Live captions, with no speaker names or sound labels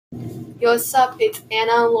Yo, what's up? It's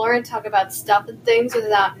Anna and Lauren talk about stuff and things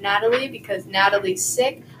without Natalie because Natalie's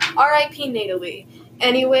sick. R.I.P. Natalie.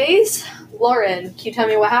 Anyways, Lauren, can you tell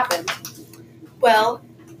me what happened? Well,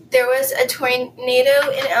 there was a tornado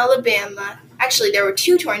in Alabama. Actually, there were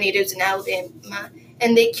two tornadoes in Alabama,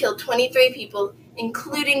 and they killed 23 people,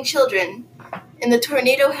 including children. And the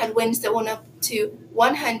tornado had winds that went up to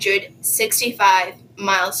 165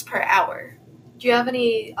 miles per hour. Do you have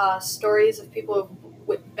any stories of people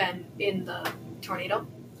who've been in the tornado?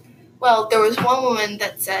 Well, there was one woman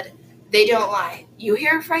that said, "They don't lie. You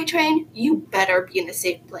hear a freight train, you better be in a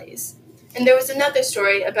safe place." And there was another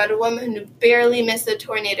story about a woman who barely missed the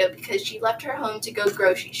tornado because she left her home to go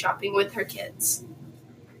grocery shopping with her kids.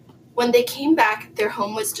 When they came back, their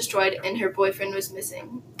home was destroyed and her boyfriend was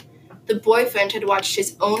missing. The boyfriend had watched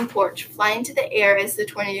his own porch fly into the air as the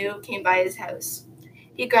tornado came by his house.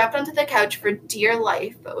 He grabbed onto the couch for dear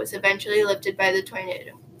life, but was eventually lifted by the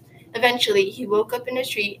tornado. Eventually, he woke up in a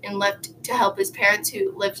street and left to help his parents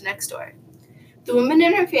who lived next door. The woman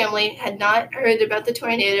and her family had not heard about the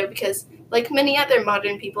tornado because, like many other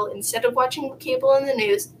modern people, instead of watching cable and the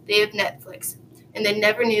news, they have Netflix, and they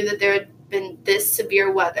never knew that there had been this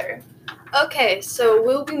severe weather. Okay, so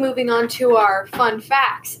we'll be moving on to our fun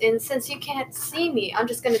facts. And since you can't see me, I'm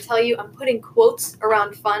just going to tell you I'm putting quotes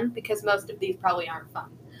around fun because most of these probably aren't fun.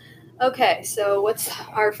 Okay, so what's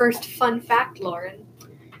our first fun fact, Lauren?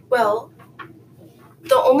 Well,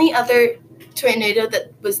 the only other tornado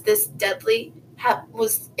that was this deadly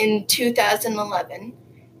was in 2011.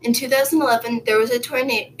 In 2011, there was a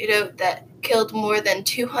tornado that killed more than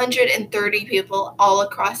 230 people all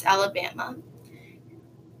across Alabama.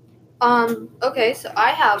 Okay, so I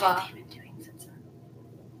have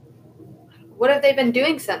what have they been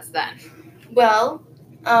doing since then? Well,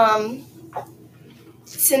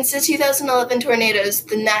 since the 2011 tornadoes,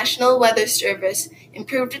 the National Weather Service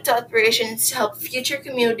improved its operations to help future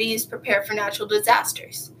communities prepare for natural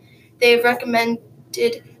disasters. They have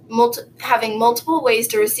recommended having multiple ways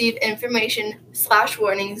to receive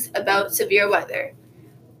information/warnings about severe weather.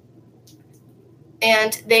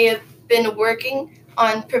 And they have been working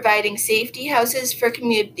on providing safety houses for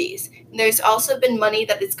communities. And there's also been money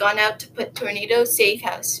that has gone out to put tornado safe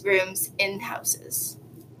house rooms in houses.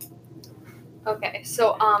 Okay,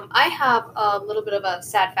 so I have a little bit of a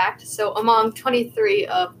sad fact. So among 23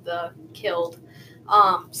 of the killed,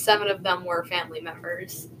 7 of them were family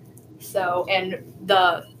members. So, and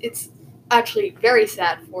it's actually very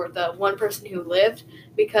sad for the one person who lived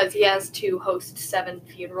because he has to host 7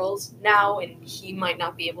 funerals now, and he might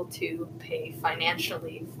not be able to pay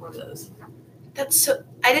financially for those.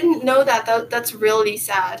 I didn't know that. That's really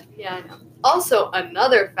sad. Yeah, I know. Also,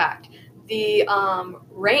 another fact, the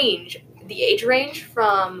age range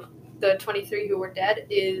from the 23 who were dead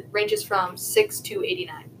ranges from 6 to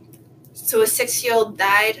 89. So a 6-year-old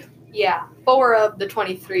died? Yeah, 4 of the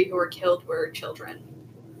 23 who were killed were children.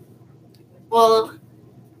 Well,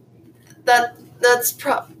 that's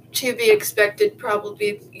to be expected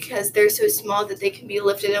probably because they're so small that they can be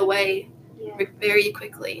lifted away very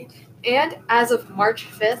quickly. And as of March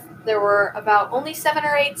 5th, there were about only 7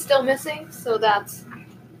 or 8 still missing, so that's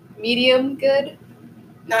medium good.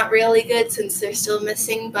 Not really good since they're still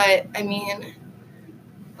missing, but I mean,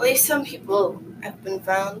 at least some people have been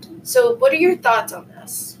found. So what are your thoughts on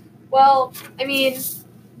this? Well, I mean,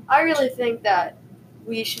 I really think that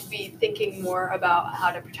we should be thinking more about how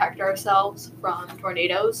to protect ourselves from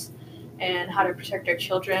tornadoes and how to protect our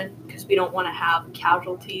children because we don't want to have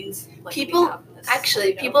casualties like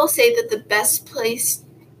people say that the best place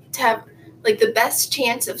to have the best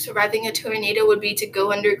chance of surviving a tornado would be to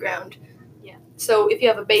go underground. Yeah. So if you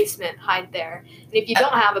have a basement, hide there. And if you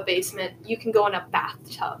don't have a basement, you can go in a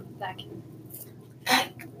bathtub.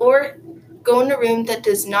 Or go in a room that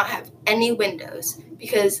does not have any windows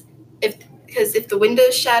because if the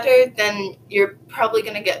windows shatter, then you're probably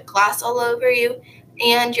going to get glass all over you,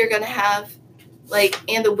 and you're going to have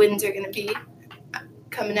and the winds are going to be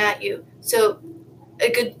coming at you. So a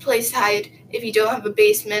good place to hide if you don't have a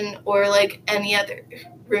basement or any other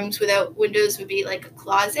rooms without windows would be a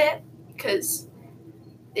closet because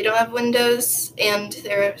they don't have windows and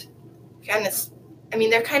they're kind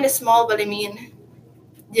of small, but I mean,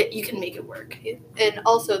 you can make it work. And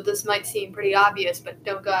also, this might seem pretty obvious, but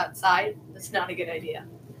don't go outside. That's not a good idea.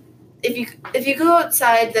 If you go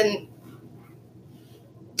outside, then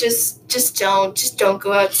just don't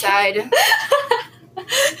go outside.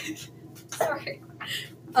 Sorry.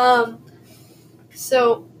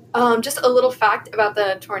 So, just a little fact about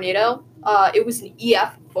the tornado. It was an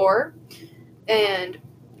EF4, and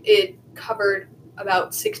it covered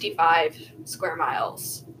about 65 square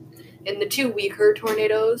miles. and the 2 weaker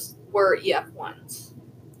tornadoes were EF1s.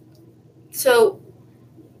 So,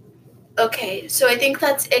 okay, so I think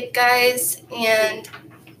that's it, guys. And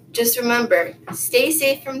just remember, stay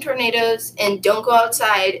safe from tornadoes and don't go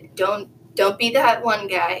outside. Don't be that one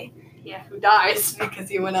guy. Yeah, who dies because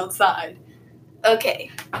he went outside. Okay.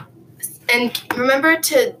 And remember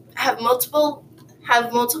to have multiple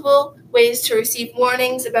ways to receive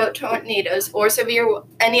warnings about tornadoes or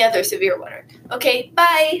any other severe weather. Okay,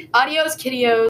 bye. Adios, kiddios.